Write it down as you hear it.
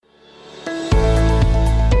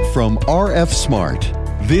from RF Smart.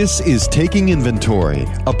 This is Taking Inventory,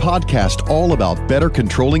 a podcast all about better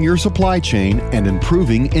controlling your supply chain and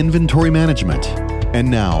improving inventory management.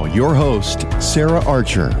 And now, your host, Sarah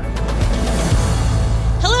Archer.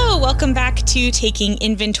 Hello, welcome back to Taking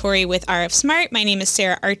Inventory with RF Smart. My name is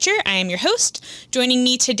Sarah Archer. I am your host. Joining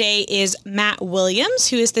me today is Matt Williams,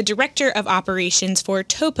 who is the Director of Operations for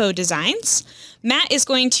Topo Designs. Matt is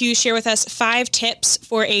going to share with us 5 tips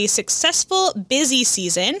for a successful busy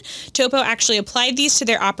season. Topo actually applied these to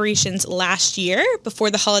their operations last year before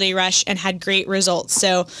the holiday rush and had great results.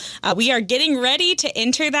 So we are getting ready to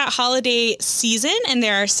enter that holiday season, and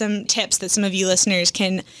there are some tips that some of you listeners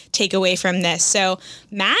can take away from this. So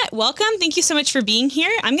Matt, welcome. Thank you so much for being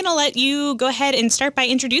here. I'm going to let you go ahead and start by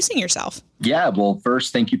introducing yourself. Yeah, well,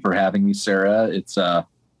 first, thank you for having me, Sarah. It's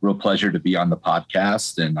real pleasure to be on the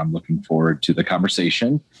podcast, and I'm looking forward to the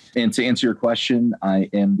conversation. And to answer your question, I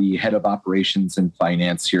am the head of operations and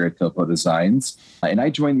finance here at Topo Designs. And I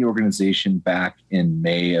joined the organization back in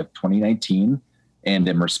May of 2019 and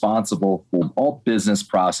am responsible for all business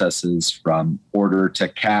processes from order to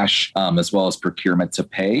cash, as well as procurement to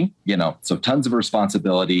pay. So tons of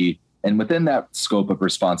responsibility. And within that scope of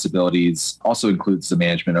responsibilities also includes the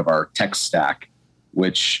management of our tech stack,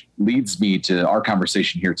 which leads me to our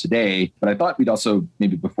conversation here today. But I thought we'd also,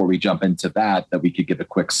 maybe before we jump into that we could give a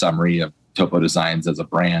quick summary of Topo Designs as a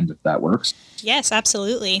brand, if that works. Yes,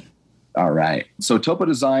 absolutely. All right. So Topo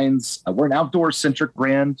Designs, we're an outdoor-centric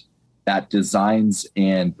brand that designs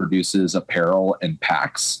and produces apparel and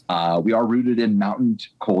packs. We are rooted in mountain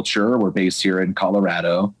culture. We're based here in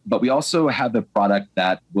Colorado, but we also have a product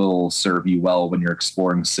that will serve you well when you're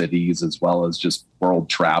exploring cities as well as just world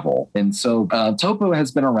travel. And so Topo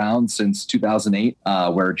has been around since 2008,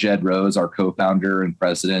 where Jed Rose, our co-founder and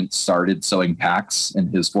president, started sewing packs in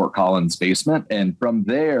his Fort Collins basement. And from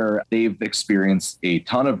there, they've experienced a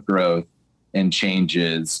ton of growth and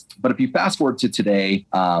changes. But if you fast forward to today,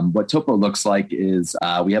 what Topo looks like is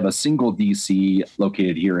we have a single DC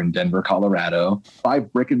located here in Denver, Colorado,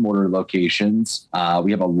 5 brick and mortar locations.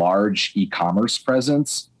 We have a large e-commerce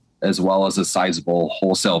presence, as well as a sizable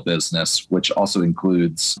wholesale business, which also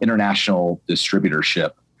includes international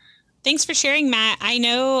distributorship. Thanks for sharing, Matt. I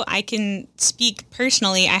know I can speak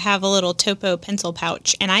personally. I have a little Topo pencil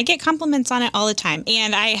pouch, and I get compliments on it all the time.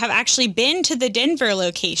 And I have actually been to the Denver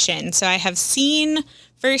location, so I have seen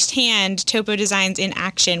firsthand Topo Designs in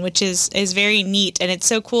action, which is very neat. And it's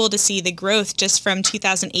so cool to see the growth just from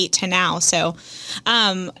 2008 to now. So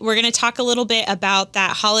we're going to talk a little bit about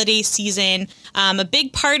that holiday season. A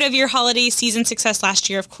big part of your holiday season success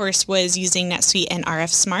last year, of course, was using NetSuite and RF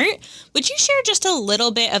Smart. Would you share just a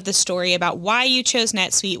little bit of the story about why you chose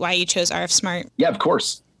NetSuite, why you chose RF Smart? Yeah, of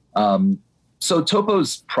course. So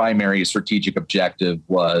Topo's primary strategic objective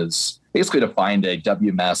was basically to find a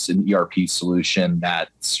WMS and ERP solution that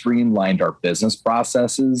streamlined our business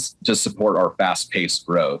processes to support our fast-paced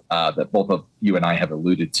growth that both of you and I have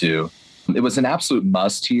alluded to. It was an absolute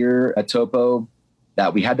must here at Topo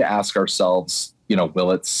that we had to ask ourselves,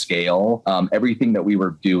 will it scale? Everything that we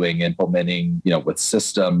were doing, implementing, with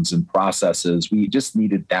systems and processes, we just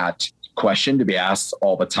needed that question to be asked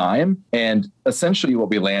all the time. And essentially what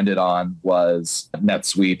we landed on was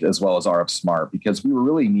NetSuite as well as RF Smart, because we were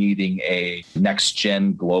really needing a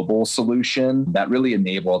next-gen global solution that really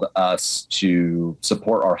enabled us to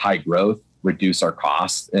support our high growth, reduce our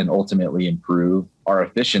costs, and ultimately improve our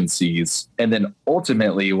efficiencies. And then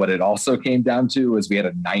ultimately what it also came down to is we had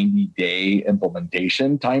a 90-day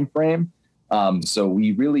implementation timeframe. So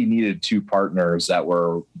we really needed 2 partners that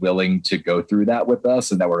were willing to go through that with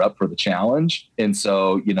us and that were up for the challenge. And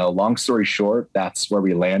so, long story short, that's where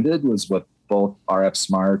we landed, was with both RF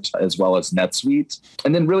Smart as well as NetSuite.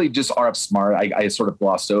 And then really just RF Smart, I sort of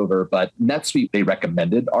glossed over, but NetSuite, they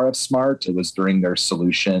recommended RF Smart. It was during their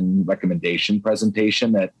solution recommendation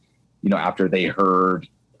presentation that, after they heard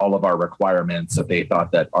all of our requirements, that they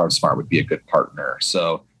thought that RF Smart would be a good partner.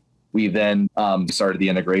 So we then started the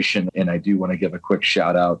integration, and I do want to give a quick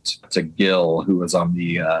shout out to Gil, who was on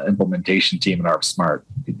the implementation team at RF Smart.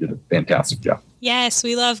 He did a fantastic job. Yes,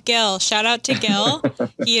 we love Gil. Shout out to Gil.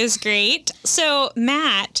 He is great. So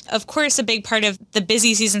Matt, of course, a big part of the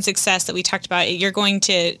busy season success that we talked about, you're going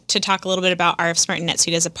to talk a little bit about RF Smart and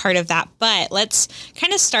NetSuite as a part of that. But let's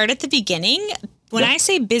kind of start at the beginning. When I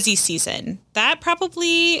say busy season, that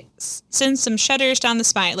probably sends some shudders down the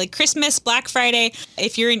spine. Like Christmas, Black Friday,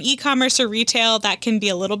 if you're in e-commerce or retail, that can be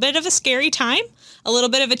a little bit of a scary time, a little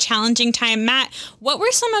bit of a challenging time. Matt, what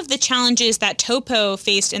were some of the challenges that Topo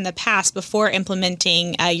faced in the past before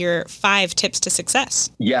implementing your 5 tips to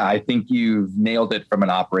success? Yeah, I think you've nailed it from an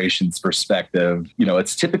operations perspective.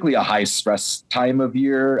 It's typically a high stress time of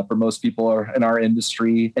year for most people in our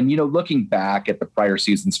industry. And, looking back at the prior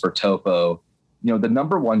seasons for Topo, the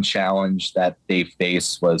number one challenge that they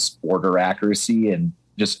faced was order accuracy and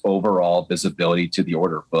just overall visibility to the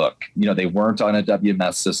order book. They weren't on a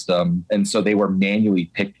WMS system. And so they were manually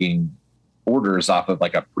picking orders off of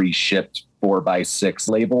like a pre-shipped 4x6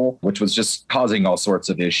 label, which was just causing all sorts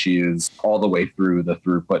of issues all the way through the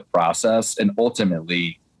throughput process. And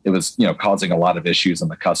ultimately, it was, causing a lot of issues on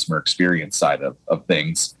the customer experience side of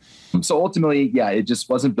things. So ultimately, it just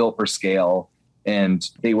wasn't built for scale. And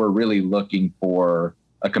they were really looking for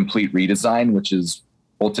a complete redesign, which is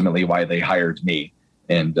ultimately why they hired me.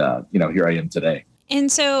 And, here I am today.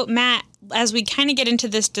 And so, Matt, as we kind of get into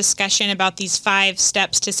this discussion about these 5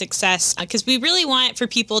 steps to success, because we really want for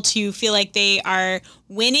people to feel like they are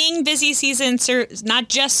winning busy season, not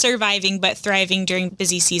just surviving, but thriving during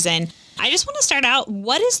busy season. I just want to start out,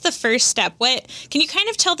 what is the first step? Can you kind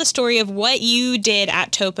of tell the story of what you did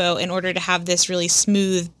at Topo in order to have this really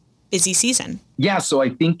smooth busy season? Yeah, so I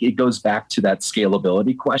think it goes back to that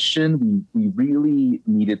scalability question. We really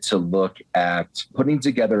needed to look at putting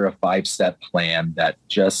together a 5-step plan that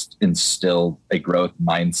just instilled a growth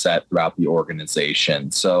mindset throughout the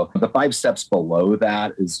organization. So the 5 steps below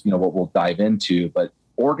that is, what we'll dive into. But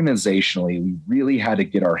organizationally, we really had to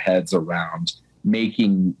get our heads around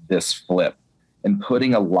making this flip and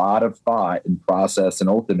putting a lot of thought and process and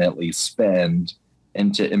ultimately spend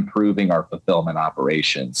into improving our fulfillment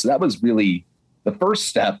operations. So that was really the first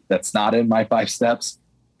step that's not in my 5 steps,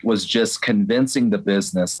 was just convincing the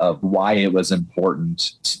business of why it was important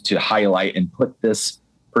to highlight and put this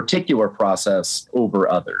particular process over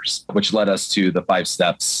others, which led us to the 5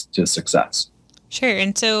 steps to success. Sure.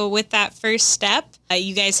 And so with that first step,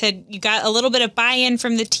 you got a little bit of buy-in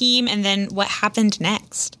from the team, and then what happened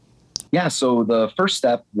next? Yeah. So the first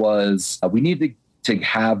step was we needed to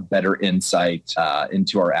have better insight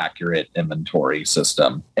into our accurate inventory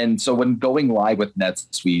system. And so when going live with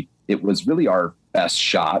NetSuite, it was really our best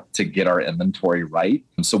shot to get our inventory right.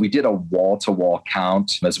 And so we did a wall-to-wall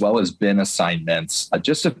count as well as bin assignments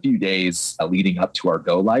just a few days leading up to our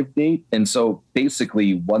go live date. And so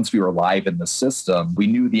basically, once we were live in the system, we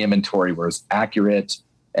knew the inventory was accurate.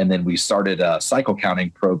 And then we started a cycle counting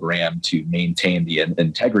program to maintain the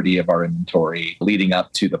integrity of our inventory leading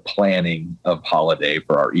up to the planning of holiday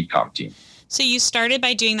for our e-com team. So you started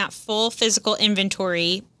by doing that full physical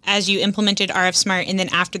inventory as you implemented RF Smart, and then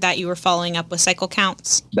after that you were following up with cycle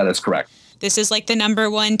counts? That is correct. This is like the number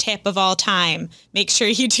one tip of all time. Make sure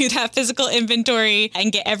you do that physical inventory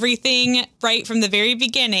and get everything right from the very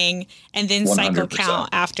beginning, and then 100%. Cycle count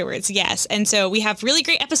afterwards. Yes. And so we have really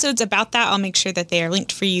great episodes about that. I'll make sure that they are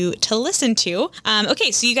linked for you to listen to. Okay.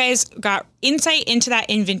 So you guys got insight into that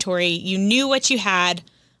inventory. You knew what you had.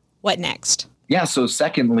 What next? Yeah. So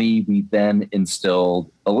secondly, we then instilled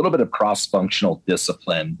a little bit of cross-functional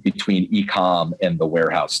discipline between e-com and the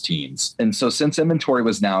warehouse teams. And so since inventory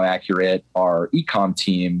was now accurate, our e-com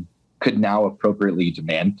team could now appropriately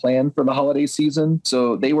demand plan for the holiday season.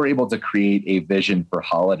 So they were able to create a vision for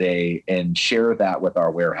holiday and share that with our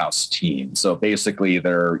warehouse team. So basically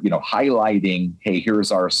they're, highlighting, hey, here's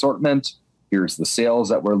our assortment. Here's the sales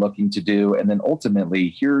that we're looking to do. And then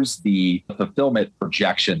ultimately, here's the fulfillment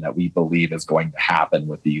projection that we believe is going to happen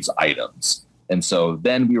with these items. And so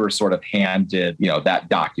then we were sort of handed, that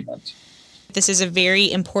document. This is a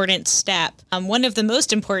very important step. One of the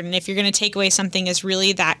most important, if you're going to take away something, is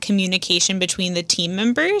really that communication between the team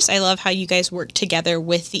members. I love how you guys work together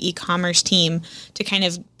with the e-commerce team to kind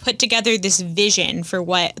of put together this vision for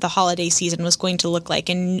what the holiday season was going to look like,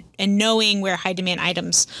 and knowing where high demand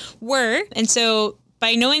items were. And so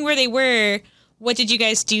by knowing where they were, what did you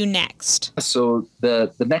guys do next? So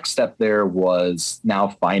the next step there was now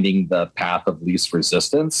finding the path of least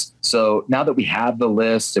resistance. So now that we had the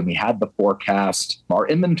list and we had the forecast, our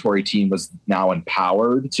inventory team was now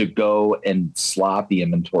empowered to go and slot the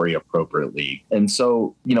inventory appropriately. And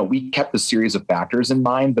so, we kept a series of factors in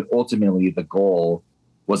mind, but ultimately the goal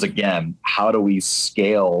was, again, how do we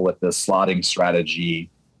scale with this slotting strategy,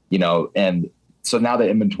 and so now that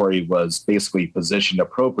inventory was basically positioned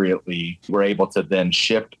appropriately, we're able to then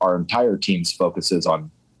shift our entire team's focuses on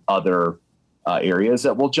other areas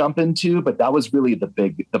that we'll jump into, but that was really the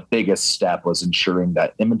biggest step, was ensuring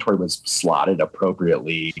that inventory was slotted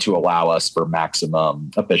appropriately to allow us for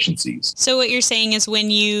maximum efficiencies. So what you're saying is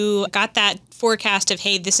when you got that forecast of,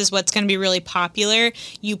 hey, this is what's going to be really popular,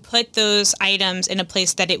 you put those items in a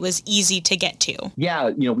place that it was easy to get to. Yeah,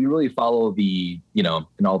 we really follow the,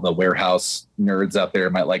 and all the warehouse nerds out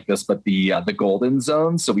there might like this, but the golden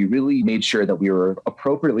zone. So we really made sure that we were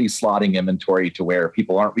appropriately slotting inventory to where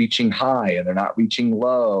people aren't reaching high and they're not reaching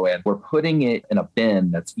low, and we're putting it in a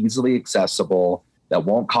bin that's easily accessible, that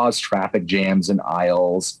won't cause traffic jams in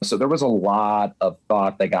aisles. So there was a lot of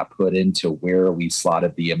thought that got put into where we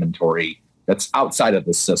slotted the inventory that's outside of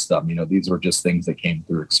the system. These were just things that came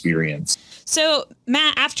through experience. So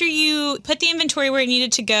Matt, after you put the inventory where it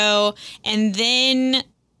needed to go, and then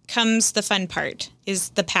comes the fun part, is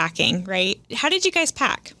the packing, right? How did you guys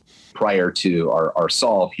pack? Prior to our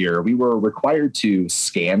solve here, we were required to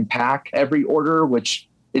scan pack every order, which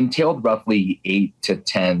entailed roughly 8 to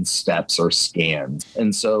 10 steps or scans.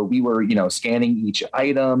 And so we were, scanning each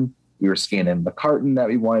item. We were scanning the carton that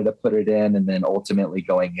we wanted to put it in, and then ultimately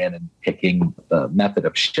going in and picking the method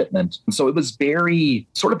of shipment. And so it was very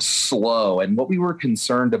sort of slow. And what we were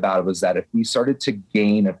concerned about was that if we started to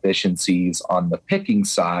gain efficiencies on the picking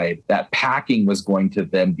side, that packing was going to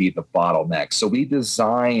then be the bottleneck. So we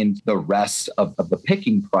designed the rest of the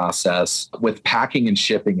picking process with packing and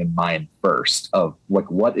shipping in mind first, of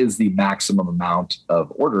what is the maximum amount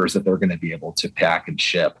of orders that they're going to be able to pack and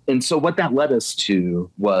ship. And so what that led us to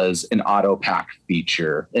was an auto pack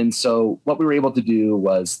feature. And so what we were able to do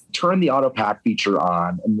was turn the auto pack feature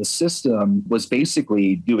on, and the system was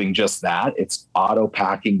basically doing just that. It's auto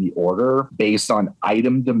packing the order based on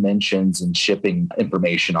item dimensions and shipping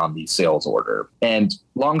information on the sales order. And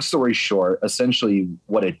long story short, essentially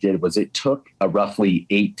what it did was it took a roughly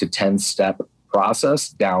 8 to 10 step process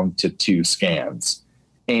down to 2 scans.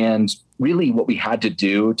 And really what we had to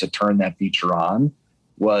do to turn that feature on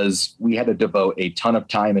was we had to devote a ton of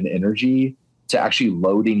time and energy to actually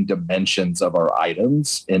loading dimensions of our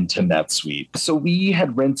items into NetSuite. So we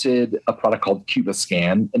had rented a product called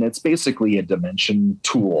CubaScan, and it's basically a dimension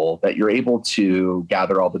tool that you're able to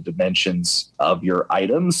gather all the dimensions of your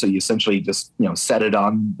items. So you essentially just, set it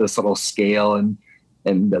on this little scale, and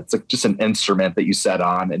that's just an instrument that you set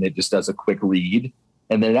on, and it just does a quick read.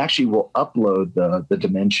 And then it actually will upload the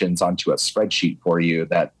dimensions onto a spreadsheet for you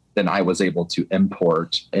that then I was able to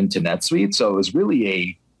import into NetSuite. So it was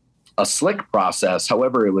really a slick process.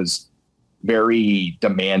 However, it was very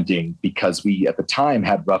demanding because we at the time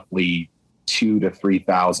had roughly 2,000 to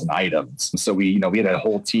 3,000 items. So we had a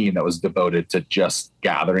whole team that was devoted to just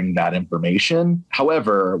gathering that information.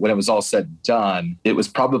 However, when it was all said and done, it was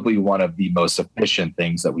probably one of the most efficient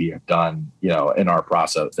things that we have done, in our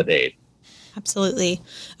process to date. Absolutely.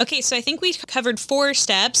 Okay, so I think we covered 4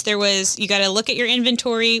 steps. There was, you got to look at your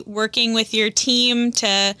inventory, working with your team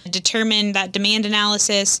to determine that demand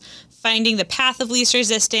analysis, finding the path of least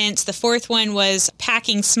resistance. The 4th one was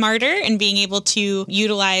packing smarter and being able to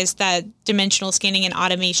utilize that dimensional scanning and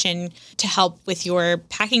automation to help with your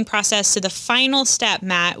packing process. So the final step,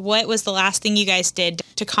 Matt, what was the last thing you guys did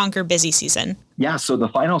to conquer busy season? Yeah, so the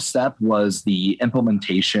final step was the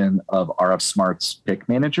implementation of RF Smart's Pick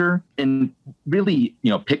Manager. And really,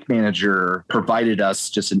 Pick Manager provided us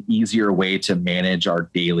just an easier way to manage our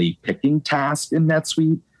daily picking task in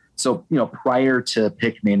NetSuite. So, prior to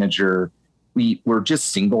Pick Manager, we were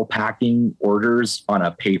just single packing orders on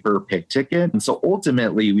a paper pick ticket. And so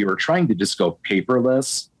ultimately, we were trying to just go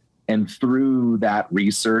paperless. And through that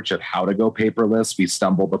research of how to go paperless, we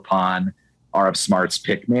stumbled upon RF Smart's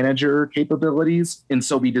Pick Manager capabilities. And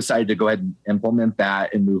so we decided to go ahead and implement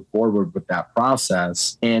that and move forward with that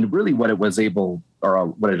process. And really what it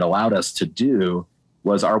allowed us to do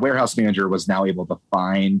was our warehouse manager was now able to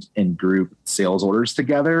find and group sales orders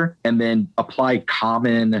together and then apply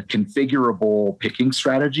common configurable picking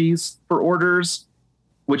strategies for orders,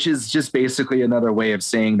 which is just basically another way of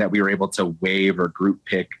saying that we were able to waive or group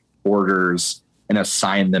pick orders and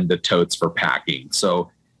assign them to totes for packing. So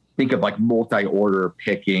think of like multi-order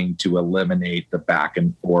picking to eliminate the back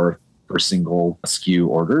and forth for single SKU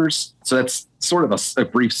orders. So that's sort of a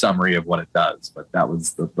brief summary of what it does, but that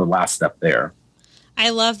was the last step there. I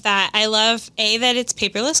love that. I love, that it's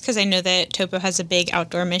paperless because I know that Topo has a big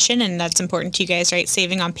outdoor mission and that's important to you guys, right?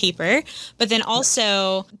 Saving on paper. But then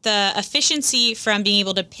also the efficiency from being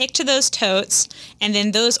able to pick to those totes and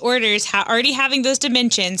then those orders already having those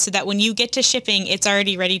dimensions so that when you get to shipping, it's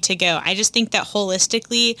already ready to go. I just think that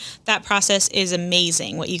holistically, that process is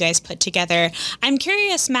amazing, what you guys put together. I'm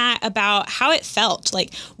curious, Matt, about how it felt.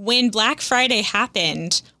 Like when Black Friday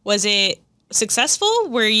happened, was it successful?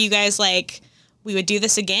 Were you guys like, we would do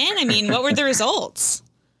this again? I mean, what were the results?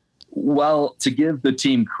 Well, to give the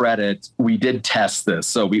team credit, we did test this.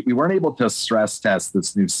 So we weren't able to stress test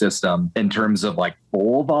this new system in terms of like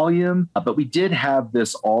full volume, but we did have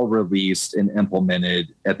this all released and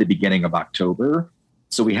implemented at the beginning of October.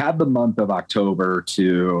 So we had the month of October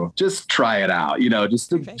to just try it out, just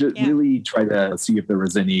to really try to see if there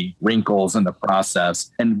was any wrinkles in the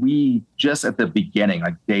process. And we just at the beginning,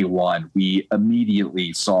 like day one, we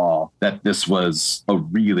immediately saw that this was a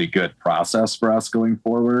really good process for us going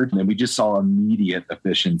forward. And we just saw immediate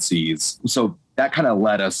efficiencies. So that kind of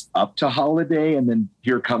led us up to holiday. And then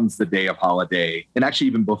here comes the day of holiday. And actually,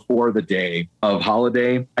 even before the day of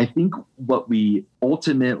holiday, I think what we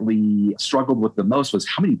ultimately struggled with the most was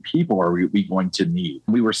how many people are we going to need?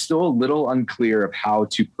 We were still a little unclear of how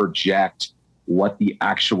to project what the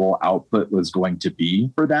actual output was going to be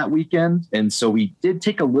for that weekend. And so we did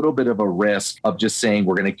take a little bit of a risk of just saying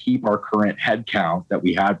we're going to keep our current headcount that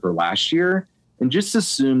we had for last year and just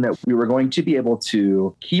assume that we were going to be able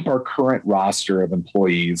to keep our current roster of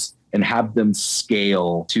employees and have them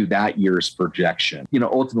scale to that year's projection.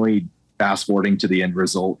 Ultimately, fast forwarding to the end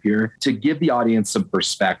result here, to give the audience some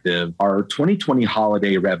perspective, our 2020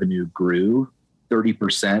 holiday revenue grew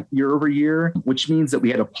 30% year over year, which means that we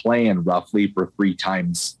had a plan roughly for 3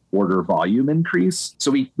 times order volume increase. So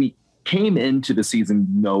we came into the season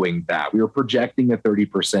knowing that we were projecting a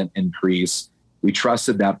 30% increase. We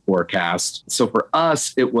trusted that forecast. So for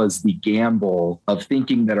us, it was the gamble of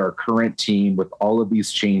thinking that our current team, with all of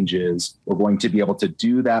these changes, were going to be able to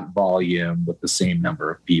do that volume with the same number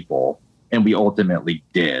of people. And we ultimately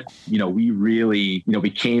did. We really, we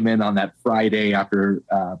came in on that Friday after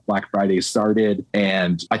Black Friday started.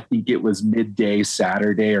 And I think it was midday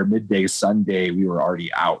Saturday or midday Sunday, we were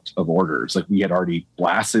already out of orders. Like we had already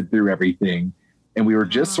blasted through everything. And we were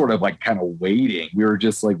just sort of like kind of waiting. We were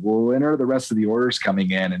just like, well, when are the rest of the orders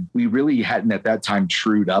coming in? And we really hadn't at that time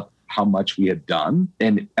trued up how much we had done.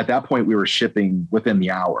 And at that point, we were shipping within the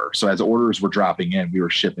hour. So as orders were dropping in, we were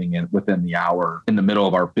shipping in within the hour in the middle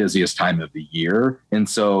of our busiest time of the year. And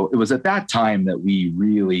so it was at that time that we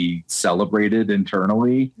really celebrated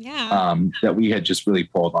internally that we had just really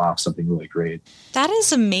pulled off something really great. That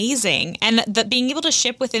is amazing. And being able to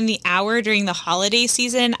ship within the hour during the holiday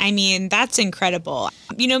season, I mean, that's incredible.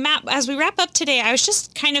 Matt, as we wrap up today, I was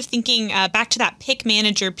just kind of thinking back to that pick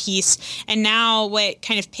manager piece and now what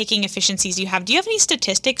kind of picking efficiencies you have. Do you have any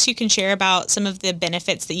statistics you can share about some of the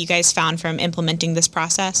benefits that you guys found from implementing this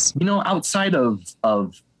process? Outside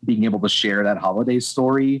of being able to share that holiday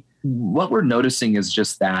story, what we're noticing is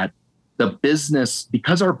just that the business,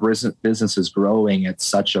 because our business is growing at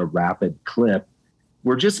such a rapid clip,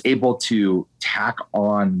 we're just able to tack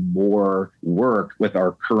on more work with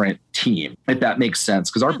our current team, if that makes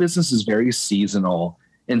sense, because our business is very seasonal.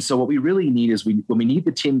 And so what we really need is when we need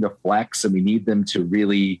the team to flex and we need them to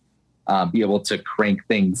really be able to crank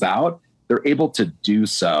things out, they're able to do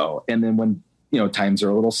so. And then when times are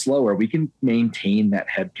a little slower, we can maintain that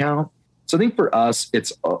headcount. So I think for us,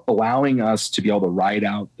 it's allowing us to be able to ride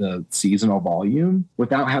out the seasonal volume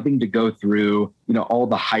without having to go through, all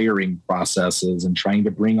the hiring processes and trying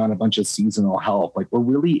to bring on a bunch of seasonal help. Like we're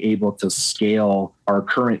really able to scale our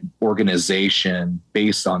current organization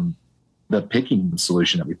based on the picking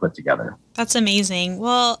solution that we put together. That's amazing.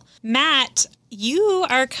 Well, Matt, you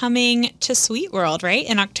are coming to Sweet World, right,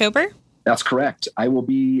 in October? That's correct. I will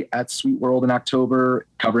be at Sweet World in October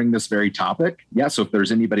covering this very topic. Yeah, so if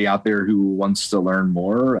there's anybody out there who wants to learn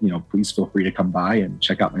more, please feel free to come by and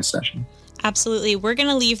check out my session. Absolutely. We're going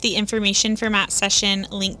to leave the information for Matt's session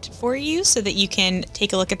linked for you so that you can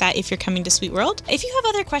take a look at that if you're coming to Sweet World. If you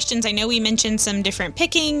have other questions, I know we mentioned some different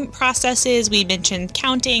picking processes. We mentioned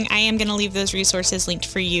counting. I am going to leave those resources linked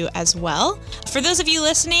for you as well. For those of you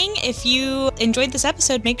listening, if you enjoyed this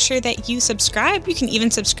episode, make sure that you subscribe. You can even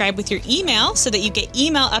subscribe with your email so that you get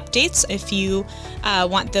email updates if you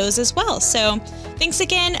want those as well. So thanks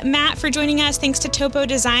again, Matt, for joining us. Thanks to Topo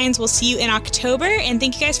Designs. We'll see you in October. And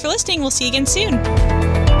thank you guys for listening. We'll see you again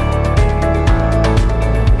soon.